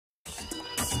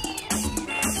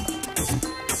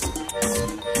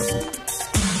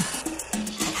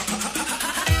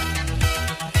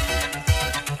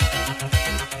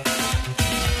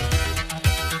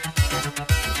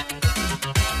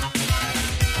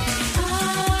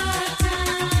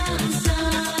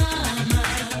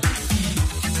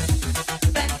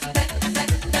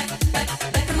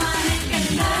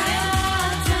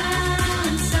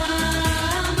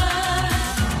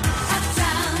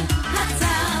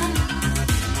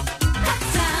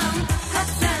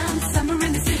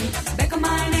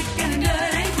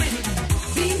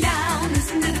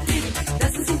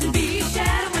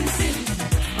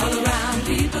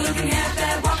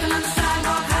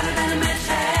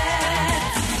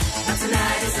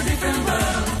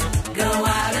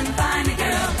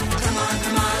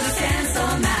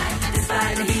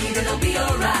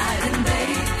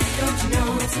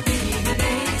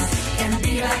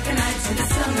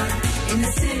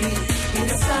city, in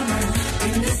the summer,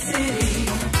 in the city.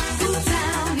 Cool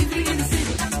town, if you're in the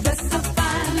city, dress so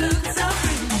fine, look so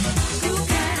pretty. You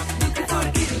can't afford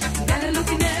to get it, gotta look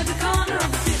in every corner of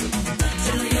the city.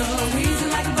 Till you're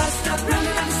wheezing like a bus stop,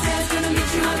 running up the stairs, gonna meet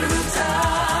you on the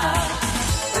rooftop.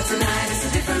 But tonight it's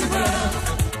a different world.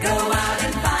 Go out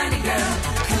and find a girl.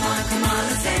 Come on,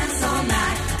 let's dance all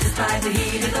night. Despite the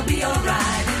heat, it'll be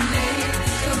alright. And babe,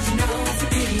 don't you know it's a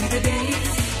pity the days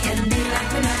can be like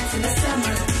the nights in the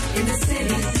summer, in the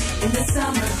city, in the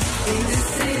summer, in the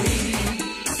city.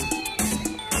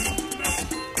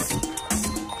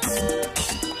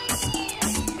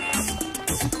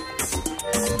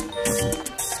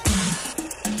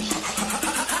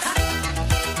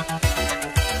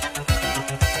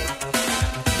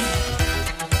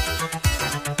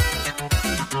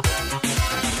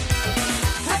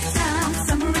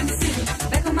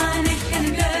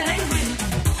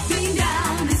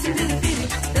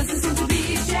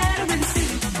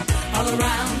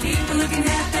 Around, people looking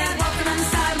half